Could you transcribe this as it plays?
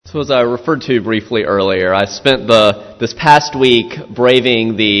So as I referred to briefly earlier, I spent this past week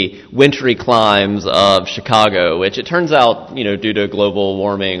braving the wintry climes of Chicago, which it turns out, due to global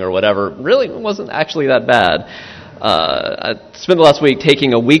warming or whatever, really wasn't actually that bad. I spent the last week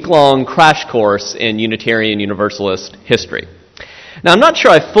taking a week-long crash course in Unitarian Universalist history. Now, I'm not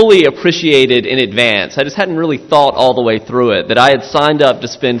sure I fully appreciated in advance, I just hadn't really thought all the way through it, that I had signed up to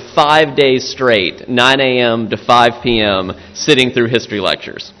spend 5 days straight, 9 a.m. to 5 p.m., sitting through history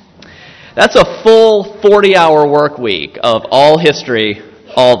lectures. That's a full 40-hour work week of all history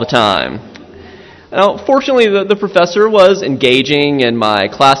all the time. Now, fortunately, the professor was engaging, and my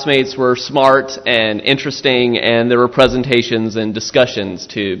classmates were smart and interesting, and there were presentations and discussions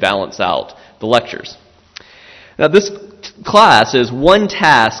to balance out the lectures. Now, this class is one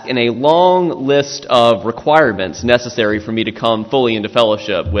task in a long list of requirements necessary for me to come fully into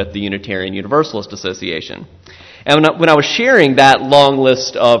fellowship with the Unitarian Universalist Association. And when I was sharing that long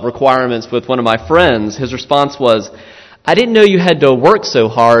list of requirements with one of my friends, his response was, "I didn't know you had to work so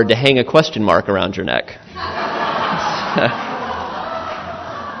hard to hang a question mark around your neck."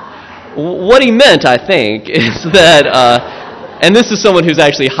 What he meant, I think, is that, and this is someone who's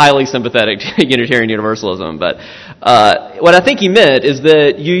actually highly sympathetic to Unitarian Universalism, but what I think he meant is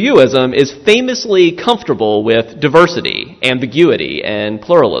that UUism is famously comfortable with diversity, ambiguity, and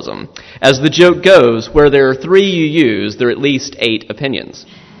pluralism. As the joke goes, where there are 3 UUs, there are at least 8 opinions.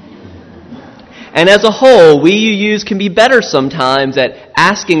 And as a whole, we UUs can be better sometimes at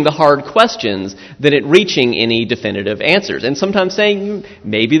asking the hard questions than at reaching any definitive answers, and sometimes saying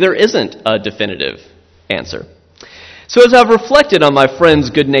maybe there isn't a definitive answer. So as I've reflected on my friend's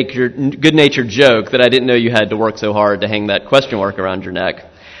good-natured joke that I didn't know you had to work so hard to hang that question mark around your neck,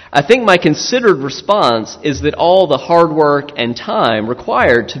 I think my considered response is that all the hard work and time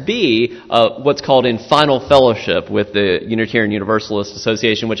required to be what's called in final fellowship with the Unitarian Universalist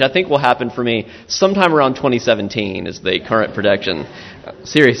Association, which I think will happen for me sometime around 2017 is the current prediction.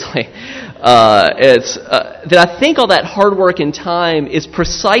 Seriously. That I think all that hard work and time is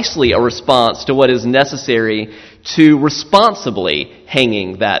precisely a response to what is necessary to responsibly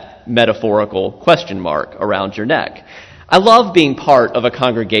hanging that metaphorical question mark around your neck. I love being part of a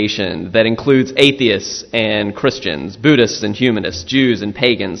congregation that includes atheists and Christians, Buddhists and humanists, Jews and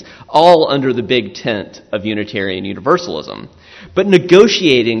pagans, all under the big tent of Unitarian Universalism. But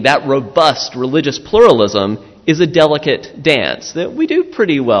negotiating that robust religious pluralism is a delicate dance that we do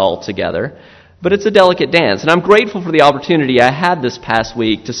pretty well together, but it's a delicate dance. And I'm grateful for the opportunity I had this past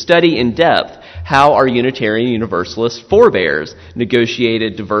week to study in depth how our Unitarian Universalist forebears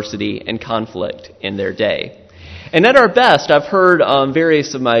negotiated diversity and conflict in their day. And at our best, I've heard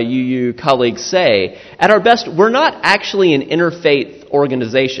various of my UU colleagues say, at our best, we're not actually an interfaith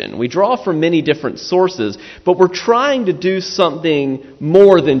organization. We draw from many different sources, but we're trying to do something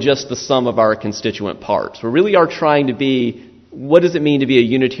more than just the sum of our constituent parts. We really are trying to be, what does it mean to be a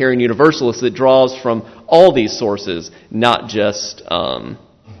Unitarian Universalist that draws from all these sources, not just our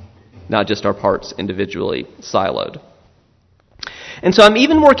parts individually siloed. And so I'm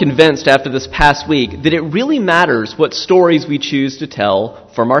even more convinced after this past week that it really matters what stories we choose to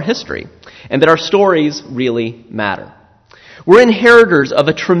tell from our history, and that our stories really matter. We're inheritors of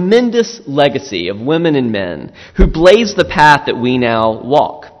a tremendous legacy of women and men who blazed the path that we now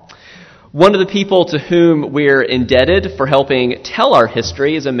walk. One of the people to whom we're indebted for helping tell our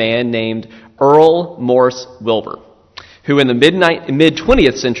history is a man named Earl Morse Wilbur, who in the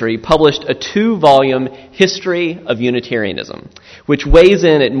mid-20th century published a 2-volume History of Unitarianism, which weighs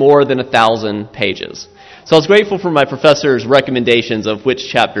in at more than 1,000 pages. So I was grateful for my professor's recommendations of which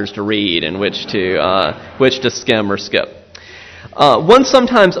chapters to read and which to skim or skip. One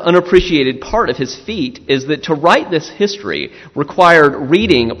sometimes unappreciated part of his feat is that to write this history required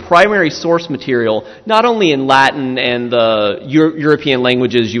reading primary source material not only in Latin and the European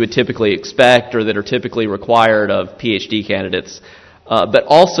languages you would typically expect or that are typically required of PhD candidates, but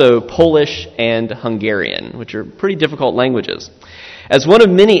also Polish and Hungarian, which are pretty difficult languages. As one of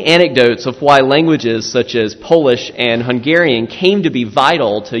many anecdotes of why languages such as Polish and Hungarian came to be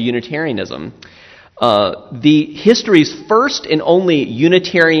vital to Unitarianism, the history's first and only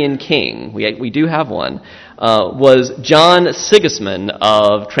Unitarian king, we do have one, was John Sigismund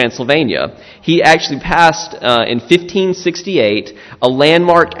of Transylvania. He actually passed in 1568 a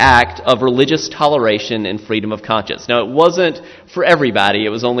landmark act of religious toleration and freedom of conscience. Now, it wasn't for everybody. It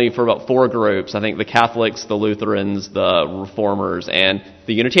was only for about 4 groups. I think the Catholics, the Lutherans, the Reformers, and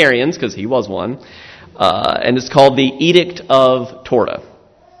the Unitarians, because he was one. And it's called the Edict of Torda.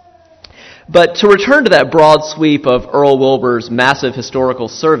 But to return to that broad sweep of Earl Wilbur's massive historical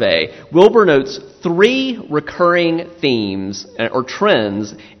survey, Wilbur notes three recurring themes or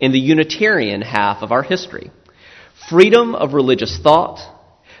trends in the Unitarian half of our history: freedom of religious thought,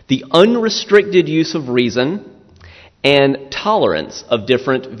 the unrestricted use of reason, and tolerance of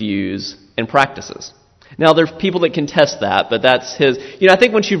different views and practices. Now, there's people that contest that, but that's his... I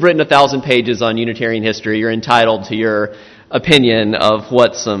think once you've written 1,000 pages on Unitarian history, you're entitled to your opinion of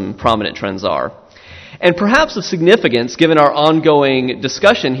what some prominent trends are. And perhaps of significance, given our ongoing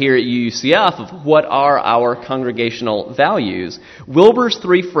discussion here at UUCF of what are our congregational values, Wilber's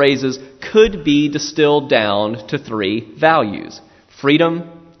three phrases could be distilled down to three values: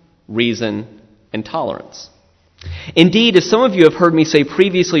 freedom, reason, and tolerance. Indeed, as some of you have heard me say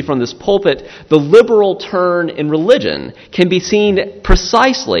previously from this pulpit, the liberal turn in religion can be seen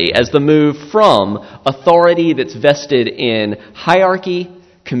precisely as the move from authority that's vested in hierarchy,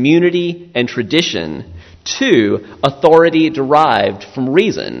 community, and tradition to authority derived from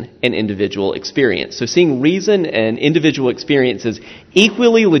reason and individual experience. So seeing reason and individual experience as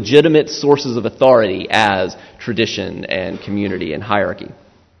equally legitimate sources of authority as tradition and community and hierarchy.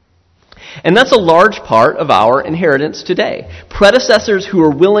 And that's a large part of our inheritance today. Predecessors who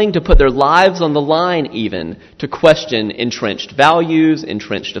are willing to put their lives on the line even to question entrenched values,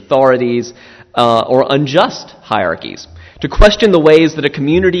 entrenched authorities, or unjust hierarchies. To question the ways that a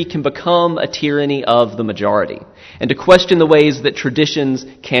community can become a tyranny of the majority. And to question the ways that traditions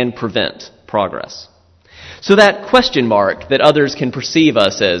can prevent progress. So that question mark that others can perceive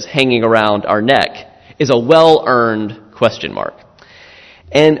us as hanging around our neck is a well-earned question mark.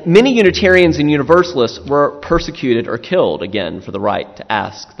 And many Unitarians and Universalists were persecuted or killed, again, for the right to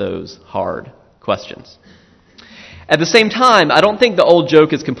ask those hard questions. At the same time, I don't think the old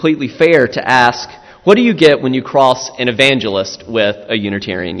joke is completely fair to ask, what do you get when you cross an evangelist with a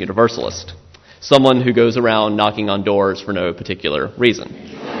Unitarian Universalist? Someone who goes around knocking on doors for no particular reason.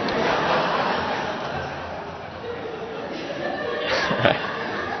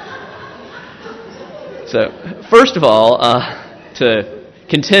 So, first of all, to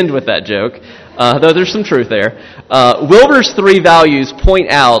contend with that joke, though there's some truth there. Wilber's three values point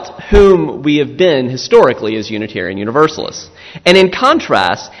out whom we have been historically as Unitarian Universalists. And in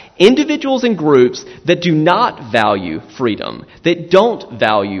contrast, individuals and groups that do not value freedom, that don't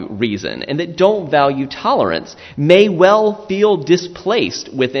value reason, and that don't value tolerance may well feel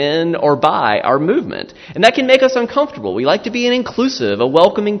displaced within or by our movement. And that can make us uncomfortable. We like to be an inclusive, a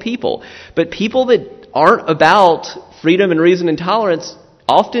welcoming people. But people that aren't about freedom and reason and tolerance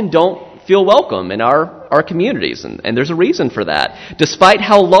often don't feel welcome in our communities, and there's a reason for that, despite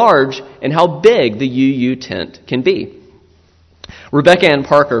how large and how big the UU tent can be. Rebecca Ann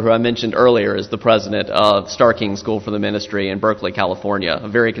Parker, who I mentioned earlier, is the president of Starr King School for the Ministry in Berkeley, California, a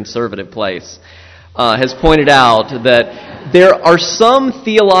very conservative place, has pointed out that there are some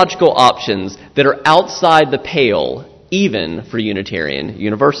theological options that are outside the pale, even for Unitarian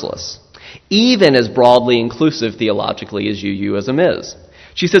Universalists, even as broadly inclusive theologically as UUism is.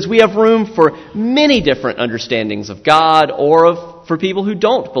 She says we have room for many different understandings of God or for people who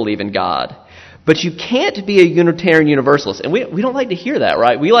don't believe in God. But you can't be a Unitarian Universalist. And we don't like to hear that,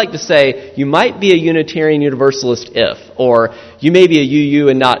 right? We like to say, you might be a Unitarian Universalist if, or you may be a UU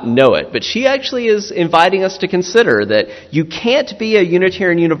and not know it. But she actually is inviting us to consider that you can't be a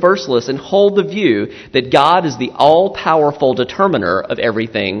Unitarian Universalist and hold the view that God is the all-powerful determiner of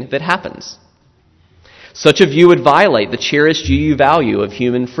everything that happens. Such a view would violate the cherished UU value of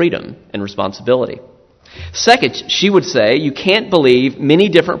human freedom and responsibility. Second, she would say you can't believe many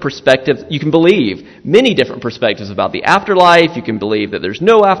different perspectives. You can believe many different perspectives about the afterlife. You can believe that there's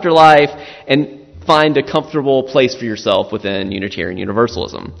no afterlife and find a comfortable place for yourself within Unitarian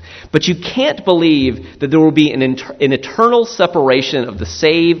Universalism. But you can't believe that there will be an eternal separation of the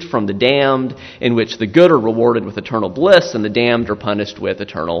saved from the damned, in which the good are rewarded with eternal bliss and the damned are punished with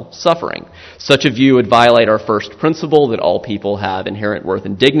eternal suffering. Such a view would violate our first principle that all people have inherent worth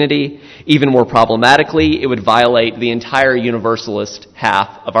and dignity. Even more problematically, it would violate the entire Universalist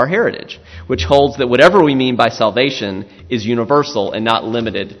half of our heritage, which holds that whatever we mean by salvation is universal and not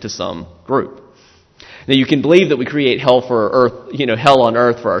limited to some group. Now, you can believe that we create hell for earth, hell on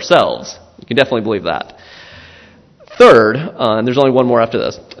earth for ourselves. You can definitely believe that. Third, and there's only one more after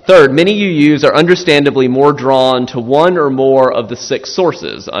this. Third, many UUs are understandably more drawn to one or more of the 6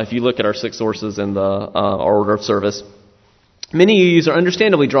 sources. If you look at our 6 sources in our order of service, Many UUs are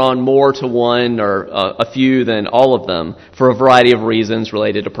understandably drawn more to one or a few than all of them for a variety of reasons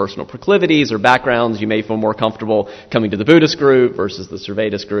related to personal proclivities or backgrounds. You may feel more comfortable coming to the Buddhist group versus the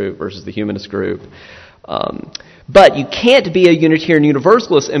Servetus group versus the Humanist group. But you can't be a Unitarian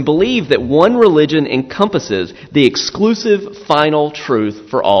Universalist and believe that one religion encompasses the exclusive final truth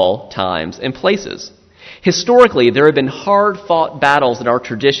for all times and places. Historically, there have been hard-fought battles in our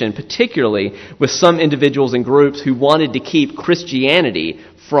tradition, particularly with some individuals and groups who wanted to keep Christianity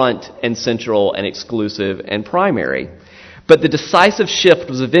front and central and exclusive and primary. But the decisive shift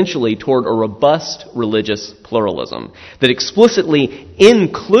was eventually toward a robust religious pluralism that explicitly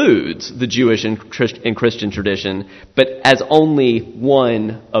includes the Jewish and Christian tradition, but as only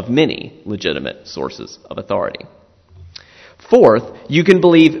one of many legitimate sources of authority. Fourth, you can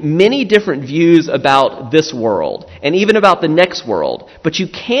believe many different views about this world and even about the next world, but you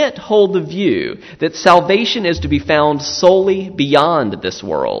can't hold the view that salvation is to be found solely beyond this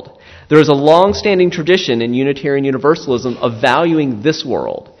world. There is a long-standing tradition in Unitarian Universalism of valuing this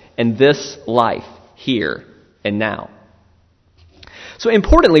world and this life here and now. So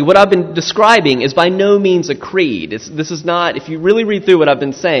importantly, what I've been describing is by no means a creed. This is not, if you really read through what I've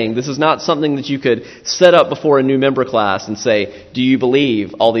been saying, this is not something that you could set up before a new member class and say, do you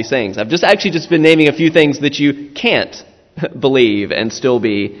believe all these things? I've just been naming a few things that you can't believe and still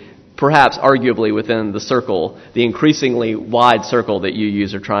be perhaps arguably within the circle, the increasingly wide circle that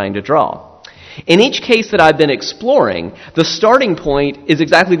UUs are trying to draw. In each case that I've been exploring, the starting point is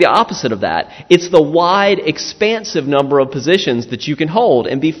exactly the opposite of that. It's the wide, expansive number of positions that you can hold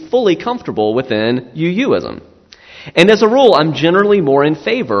and be fully comfortable within UUism. And as a rule, I'm generally more in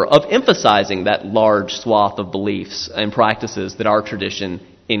favor of emphasizing that large swath of beliefs and practices that our tradition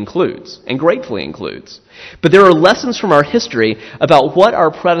includes, and gratefully includes. But there are lessons from our history about what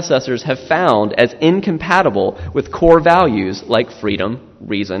our predecessors have found as incompatible with core values like freedom,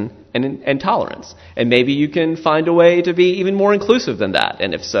 reason, and tolerance. And maybe you can find a way to be even more inclusive than that.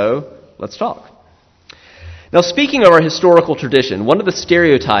 And if so, let's talk. Now, speaking of our historical tradition, one of the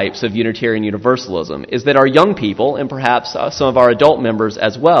stereotypes of Unitarian Universalism is that our young people, and perhaps some of our adult members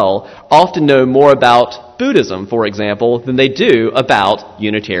as well, often know more about Buddhism, for example, than they do about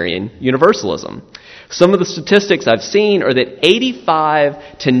Unitarian Universalism. Some of the statistics I've seen are that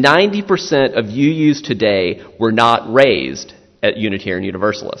 85 to 90% of UUs today were not raised at Unitarian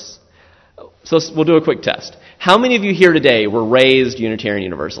Universalists. So we'll do a quick test. How many of you here today were raised Unitarian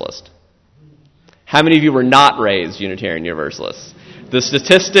Universalist? How many of you were not raised Unitarian Universalists? The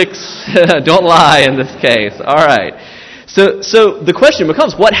statistics don't lie in this case. All right. So the question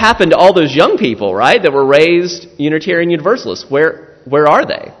becomes, what happened to all those young people, right, that were raised Unitarian Universalists? Where are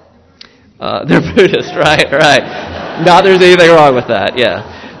they? They're Buddhist, right. Not there's anything wrong with that,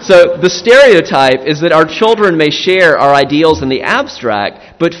 yeah. So the stereotype is that our children may share our ideals in the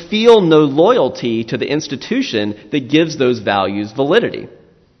abstract, but feel no loyalty to the institution that gives those values validity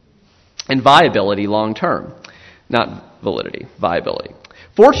and viability long term. Not validity, viability.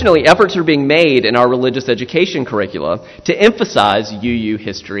 Fortunately, efforts are being made in our religious education curricula to emphasize UU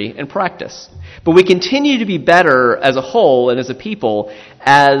history and practice. But we continue to be better as a whole and as a people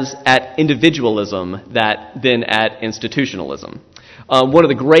as at individualism than at institutionalism. One of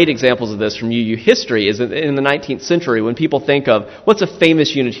the great examples of this from UU history is in the 19th century, when people think of what's a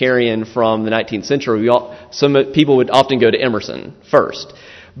famous Unitarian from the 19th century, some people would often go to Emerson first.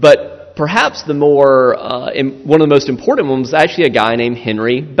 But perhaps one of the most important ones was actually a guy named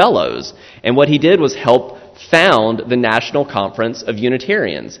Henry Bellows. And what he did was help found the National Conference of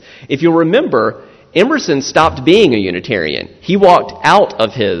Unitarians. If you'll remember, Emerson stopped being a Unitarian. He walked out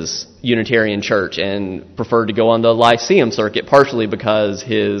of his Unitarian church and preferred to go on the Lyceum circuit, partially because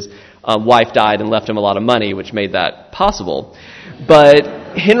his wife died and left him a lot of money, which made that possible.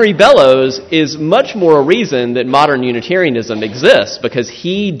 But Henry Bellows is much more a reason that modern Unitarianism exists, because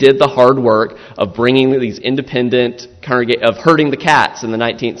he did the hard work of bringing these independent of herding the cats in the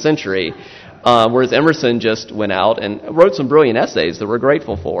 19th century, whereas Emerson just went out and wrote some brilliant essays that we're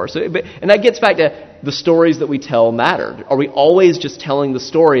grateful for. And that gets back to the stories that we tell mattered. Are we always just telling the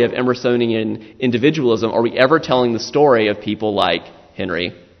story of Emersonian individualism? Are we ever telling the story of people like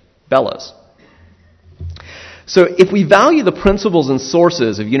Henry Bellows? So if we value the principles and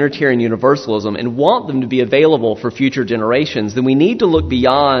sources of Unitarian Universalism and want them to be available for future generations, then we need to look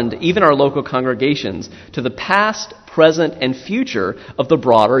beyond even our local congregations to the past, present, and future of the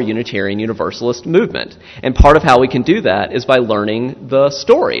broader Unitarian Universalist movement. And part of how we can do that is by learning the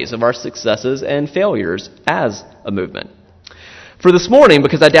stories of our successes and failures as a movement. For this morning,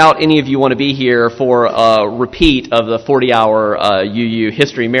 because I doubt any of you want to be here for a repeat of the 40-hour UU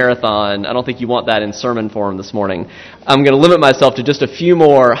History Marathon, I don't think you want that in sermon form this morning. I'm going to limit myself to just a few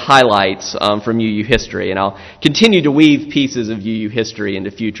more highlights from UU History, and I'll continue to weave pieces of UU History into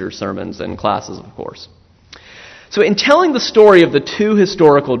future sermons and classes, of course. So in telling the story of the two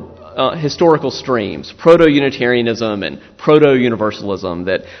historical streams, Proto-Unitarianism and Proto-Universalism,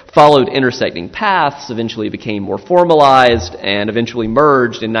 that followed intersecting paths, eventually became more formalized, and eventually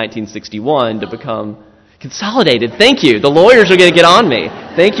merged in 1961 to become consolidated. Thank you. The lawyers are going to get on me.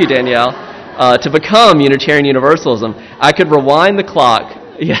 Thank you, Danielle. To become Unitarian Universalism. I could rewind the clock.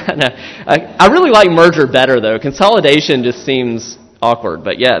 Yeah, no, I really like merger better, though. Consolidation just seems awkward.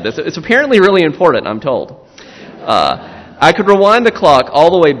 But yeah, it's apparently really important, I'm told. I could rewind the clock all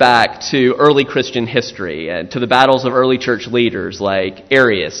the way back to early Christian history and to the battles of early church leaders like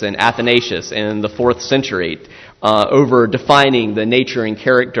Arius and Athanasius in the 4th century over defining the nature and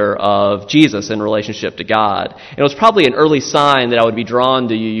character of Jesus in relationship to God. And it was probably an early sign that I would be drawn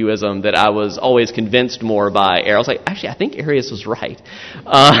to UUism that I was always convinced more by Arius. I was like, actually, I think Arius was right,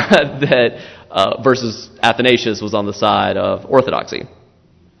 versus Athanasius was on the side of orthodoxy.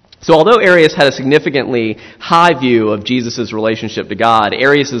 So although Arius had a significantly high view of Jesus' relationship to God,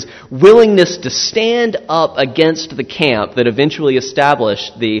 Arius' willingness to stand up against the camp that eventually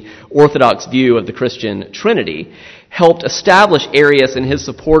established the Orthodox view of the Christian Trinity helped establish Arius and his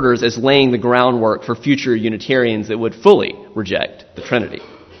supporters as laying the groundwork for future Unitarians that would fully reject the Trinity.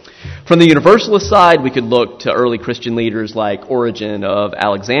 From the Universalist side, we could look to early Christian leaders like Origen of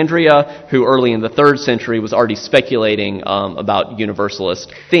Alexandria, who early in the 3rd century was already speculating about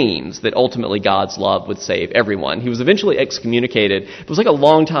Universalist themes, that ultimately God's love would save everyone. He was eventually excommunicated. It was like a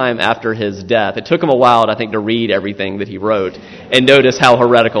long time after his death. It took him a while, I think, to read everything that he wrote and notice how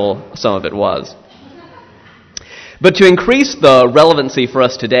heretical some of it was. But to increase the relevancy for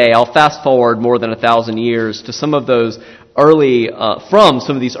us today, I'll fast forward more than 1,000 years to some of those from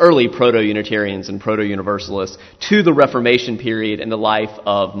some of these early Proto-Unitarians and Proto-Universalists to the Reformation period and the life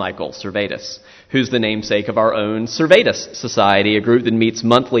of Michael Servetus, who's the namesake of our own Servetus Society, a group that meets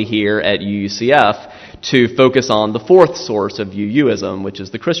monthly here at UUCF to focus on the 4th source of UUism, which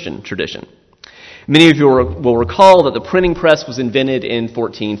is the Christian tradition. Many of you will recall that the printing press was invented in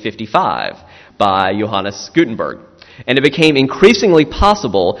 1455 by Johannes Gutenberg. And it became increasingly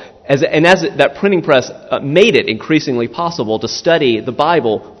possible, as that printing press made it increasingly possible to study the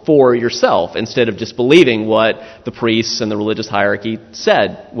Bible for yourself instead of just believing what the priests and the religious hierarchy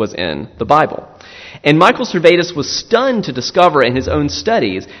said was in the Bible. And Michael Servetus was stunned to discover in his own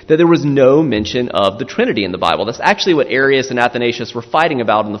studies that there was no mention of the Trinity in the Bible. That's actually what Arius and Athanasius were fighting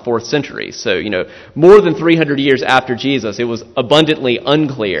about in the 4th century. So, more than 300 years after Jesus, it was abundantly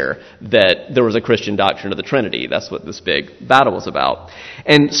unclear that there was a Christian doctrine of the Trinity. That's what this big battle was about.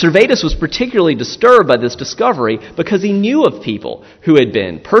 And Servetus was particularly disturbed by this discovery because he knew of people who had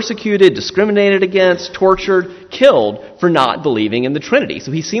been persecuted, discriminated against, tortured, killed for not believing in the Trinity.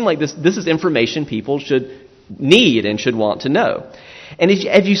 So he seemed like this is information people should need and should want to know. And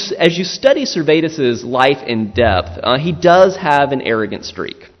as you study Servetus' life in depth, he does have an arrogant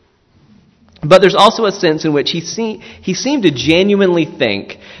streak. But there's also a sense in which he seemed to genuinely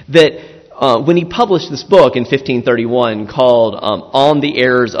think that when he published this book in 1531 called On the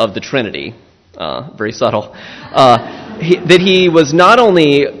Errors of the Trinity, very subtle, that he was not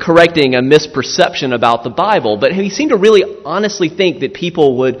only correcting a misperception about the Bible, but he seemed to really honestly think that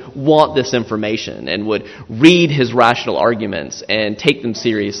people would want this information and would read his rational arguments and take them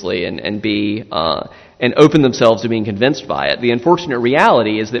seriously and open themselves to being convinced by it. The unfortunate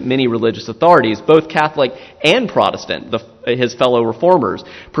reality is that many religious authorities, both Catholic and Protestant, his fellow reformers,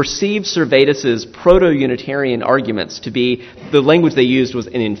 perceived Servetus' proto-Unitarian arguments to be, the language they used was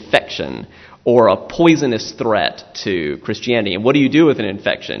an infection or a poisonous threat to Christianity. And what do you do with an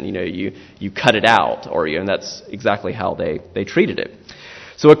infection? You cut it out, and that's exactly how they treated it.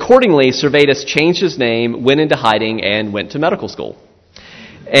 So accordingly, Servetus changed his name, went into hiding, and went to medical school.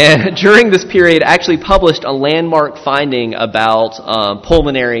 And during this period, actually published a landmark finding about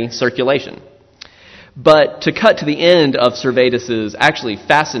pulmonary circulation. But to cut to the end of Servetus' actually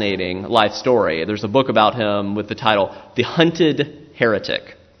fascinating life story, there's a book about him with the title, The Hunted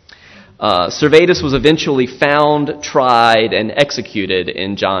Heretic. Servetus was eventually found, tried, and executed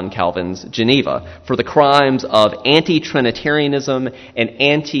in John Calvin's Geneva for the crimes of anti-Trinitarianism and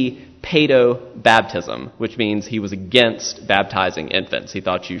anti-paedo-baptism, which means he was against baptizing infants. He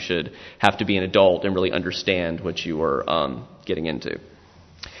thought you should have to be an adult and really understand what you were getting into.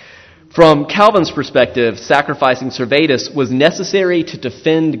 From Calvin's perspective, sacrificing Servetus was necessary to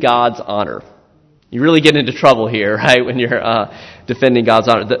defend God's honor. You really get into trouble here, right, when you're defending God's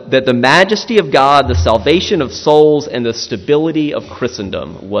honor. That the majesty of God, the salvation of souls, and the stability of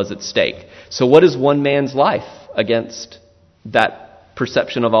Christendom was at stake. So what is one man's life against that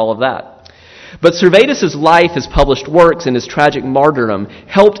perception of all of that? But Servetus' life, his published works, and his tragic martyrdom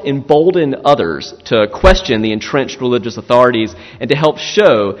helped embolden others to question the entrenched religious authorities and to help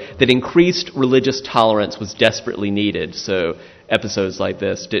show that increased religious tolerance was desperately needed so episodes like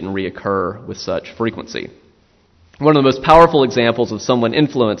this didn't reoccur with such frequency. One of the most powerful examples of someone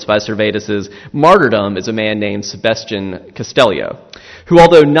influenced by Servetus' martyrdom is a man named Sebastian Castellio, who,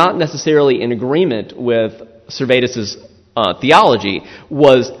 although not necessarily in agreement with Servetus' theology,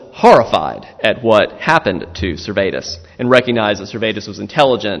 was horrified at what happened to Servetus and recognized that Servetus was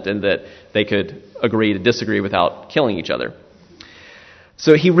intelligent and that they could agree to disagree without killing each other.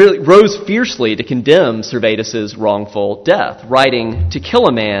 So he really rose fiercely to condemn Servetus' wrongful death, writing, "To kill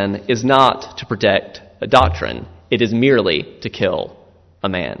a man is not to protect a doctrine. It is merely to kill a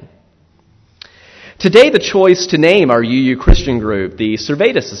man." Today, the choice to name our UU Christian group the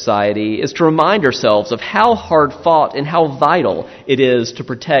Servetus Society is to remind ourselves of how hard fought and how vital it is to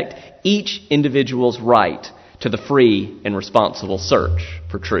protect each individual's right to the free and responsible search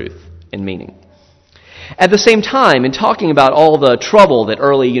for truth and meaning. At the same time, in talking about all the trouble that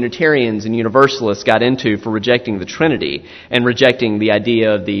early Unitarians and Universalists got into for rejecting the Trinity and rejecting the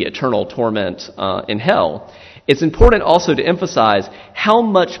idea of the eternal torment in hell, it's important also to emphasize how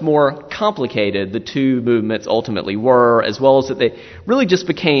much more complicated the two movements ultimately were, as well as that they really just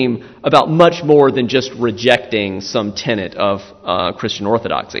became about much more than just rejecting some tenet of Christian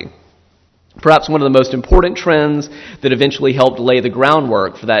orthodoxy. Perhaps one of the most important trends that eventually helped lay the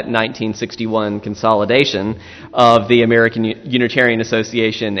groundwork for that 1961 consolidation of the American Unitarian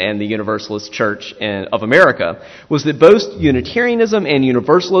Association and the Universalist Church of America was that both Unitarianism and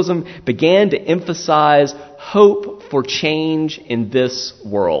Universalism began to emphasize hope for change in this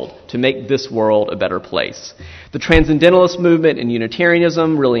world, to make this world a better place. The Transcendentalist movement in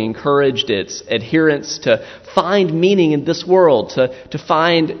Unitarianism really encouraged its adherents to find meaning in this world, to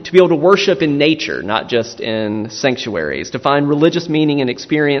be able to worship in nature, not just in sanctuaries, to find religious meaning and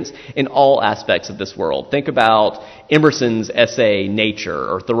experience in all aspects of this world. Think about Emerson's essay,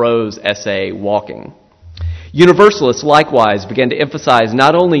 Nature, or Thoreau's essay, Walking. Universalists likewise began to emphasize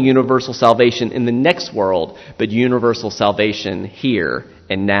not only universal salvation in the next world, but universal salvation here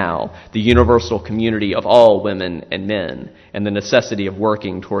and now, the universal community of all women and men, and the necessity of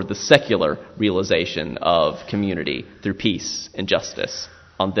working toward the secular realization of community through peace and justice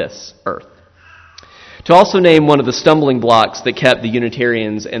on this earth. To also name one of the stumbling blocks that kept the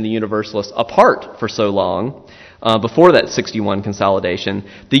Unitarians and the Universalists apart for so long, before that 61 consolidation,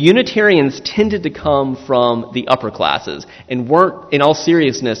 the Unitarians tended to come from the upper classes and weren't, in all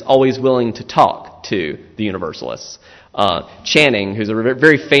seriousness, always willing to talk to the Universalists. Channing, who's a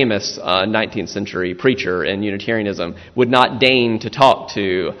very famous 19th century preacher in Unitarianism, would not deign to talk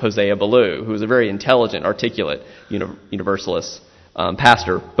to Hosea Ballou, who was a very intelligent, articulate Universalist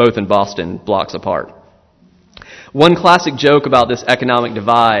pastor, both in Boston, blocks apart. One classic joke about this economic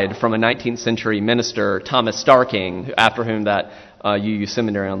divide from a 19th century minister, Thomas Starking, after whom that UU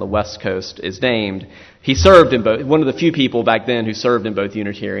seminary on the West Coast is named, he served in both, one of the few people back then who served in both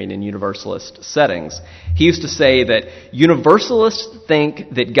Unitarian and Universalist settings. He used to say that Universalists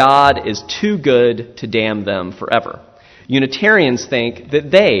think that God is too good to damn them forever. Unitarians think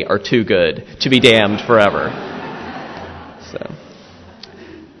that they are too good to be damned forever. So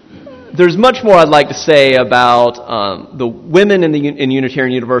there's much more I'd like to say about the women in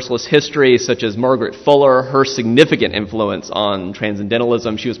Unitarian Universalist history, such as Margaret Fuller, her significant influence on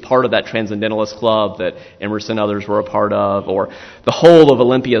Transcendentalism. She was part of that Transcendentalist club that Emerson and others were a part of, or the whole of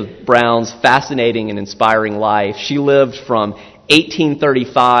Olympia Brown's fascinating and inspiring life. She lived from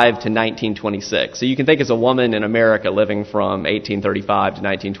 1835 to 1926. So you can think as a woman in America living from 1835 to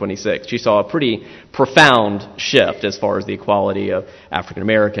 1926. She saw a pretty profound shift as far as the equality of African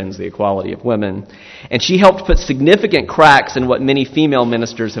Americans, the equality of women. And she helped put significant cracks in what many female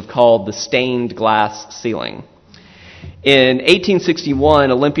ministers have called the stained glass ceiling. In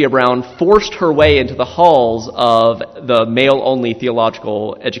 1861, Olympia Brown forced her way into the halls of the male-only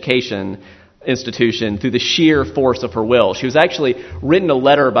theological education institution through the sheer force of her will. She was actually written a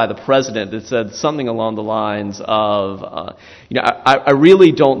letter by the president that said something along the lines of, I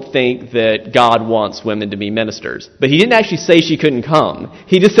really don't think that God wants women to be ministers. But he didn't actually say she couldn't come.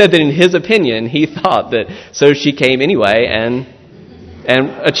 He just said that in his opinion, he thought that, so she came anyway and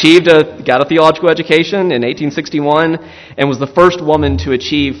got a theological education in 1861 and was the first woman to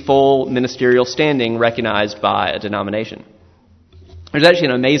achieve full ministerial standing recognized by a denomination. There's actually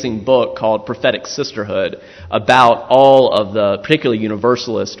an amazing book called Prophetic Sisterhood about all of the particularly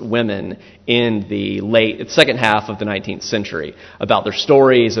Universalist women in the second half of the 19th century, about their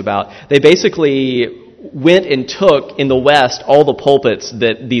stories, they basically went and took in the West all the pulpits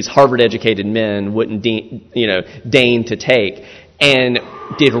that these Harvard-educated men wouldn't deign to take, and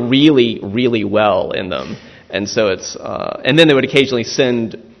did really, really well in them. And so and then they would occasionally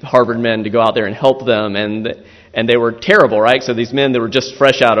send Harvard men to go out there and help them, and they were terrible, right? So these men that were just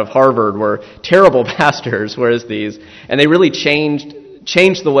fresh out of Harvard were terrible pastors, and they really changed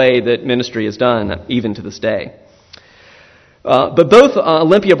the way that ministry is done, even to this day. But both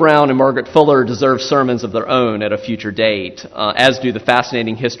Olympia Brown and Margaret Fuller deserve sermons of their own at a future date, as do the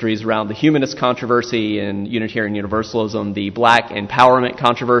fascinating histories around the humanist controversy in Unitarian Universalism, the black empowerment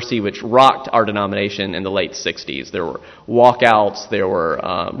controversy, which rocked our denomination in the late 60s. There were walkouts, there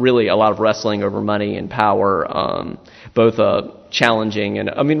were really a lot of wrestling over money and power, both challenging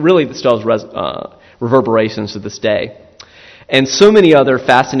and, really it still has reverberations to this day. And so many other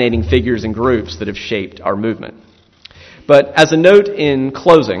fascinating figures and groups that have shaped our movement. But as a note in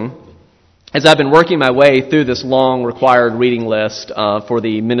closing, as I've been working my way through this long required reading list for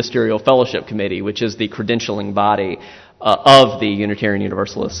the Ministerial Fellowship Committee, which is the credentialing body of the Unitarian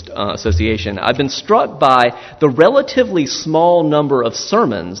Universalist Association, I've been struck by the relatively small number of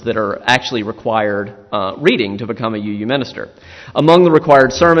sermons that are actually required reading to become a UU minister. Among the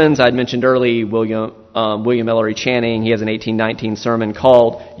required sermons, I'd mentioned earlier William Ellery Channing. He has an 1819 sermon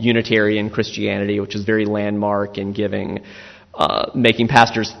called Unitarian Christianity, which is very landmark in making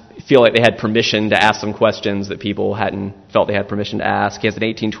pastors feel like they had permission to ask some questions that people hadn't felt they had permission to ask. He has an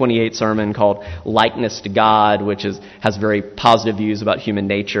 1828 sermon called Likeness to God, which has very positive views about human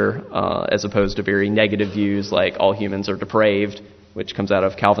nature, as opposed to very negative views like all humans are depraved, which comes out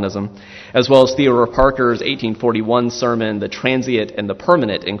of Calvinism, as well as Theodore Parker's 1841 sermon, The Transient and the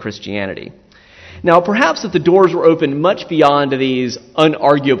Permanent in Christianity. Now, perhaps if the doors were opened much beyond these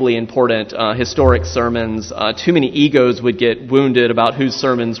unarguably important historic sermons, too many egos would get wounded about whose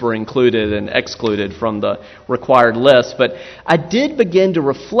sermons were included and excluded from the required list. But I did begin to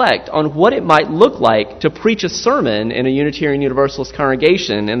reflect on what it might look like to preach a sermon in a Unitarian Universalist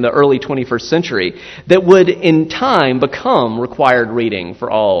congregation in the early 21st century that would, in time, become required reading for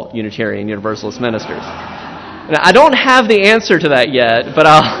all Unitarian Universalist ministers. Now, I don't have the answer to that yet, but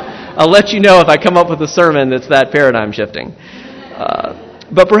I'll let you know if I come up with a sermon that's that paradigm shifting.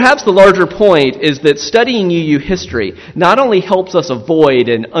 But perhaps the larger point is that studying UU history not only helps us avoid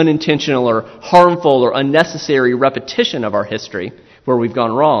an unintentional or harmful or unnecessary repetition of our history where we've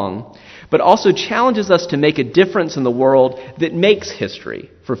gone wrong, but also challenges us to make a difference in the world that makes history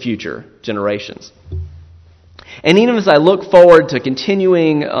for future generations. And even as I look forward to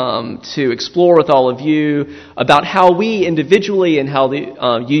continuing to explore with all of you about how we individually and how the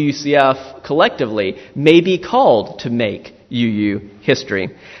UUCF collectively may be called to make UU history,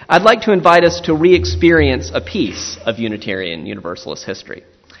 I'd like to invite us to re-experience a piece of Unitarian Universalist history.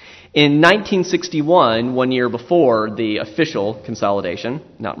 In 1961, 1 year before the official consolidation,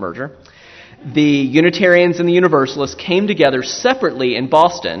 not merger, the Unitarians and the Universalists came together separately in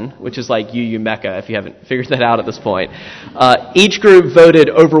Boston, which is like UU Mecca, if you haven't figured that out at this point. Each group voted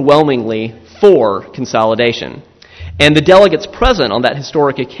overwhelmingly for consolidation. And the delegates present on that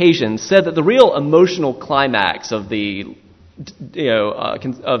historic occasion said that the real emotional climax of the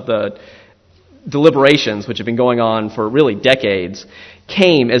deliberations, which have been going on for really decades,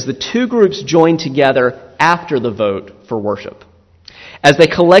 came as the two groups joined together after the vote for worship. As they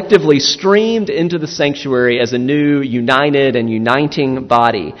collectively streamed into the sanctuary as a new, united and uniting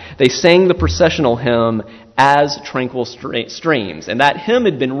body, they sang the processional hymn, As Tranquil Streams. And that hymn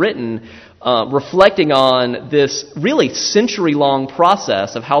had been written reflecting on this really century-long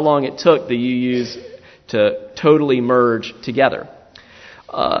process of how long it took the UUs to totally merge together.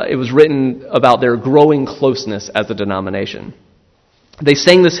 It was written about their growing closeness as a denomination. They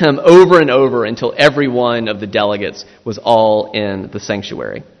sang this hymn over and over until every one of the delegates was all in the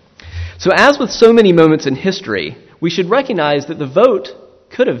sanctuary. So as with so many moments in history, we should recognize that the vote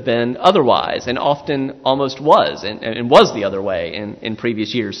could have been otherwise, and often almost was, and was the other way in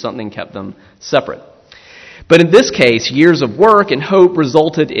previous years. Something kept them separate. But in this case, years of work and hope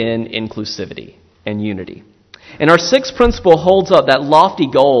resulted in inclusivity and unity. And our sixth principle holds up that lofty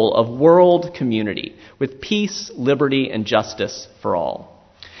goal of world community with peace, liberty, and justice for all.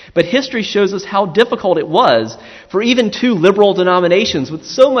 But history shows us how difficult it was for even two liberal denominations with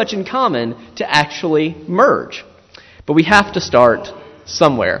so much in common to actually merge. But we have to start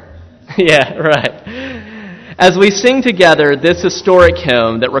somewhere. Yeah, right. As we sing together this historic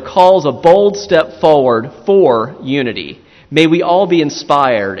hymn that recalls a bold step forward for unity, May we all be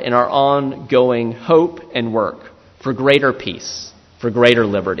inspired in our ongoing hope and work for greater peace, for greater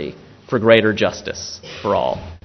liberty, for greater justice for all.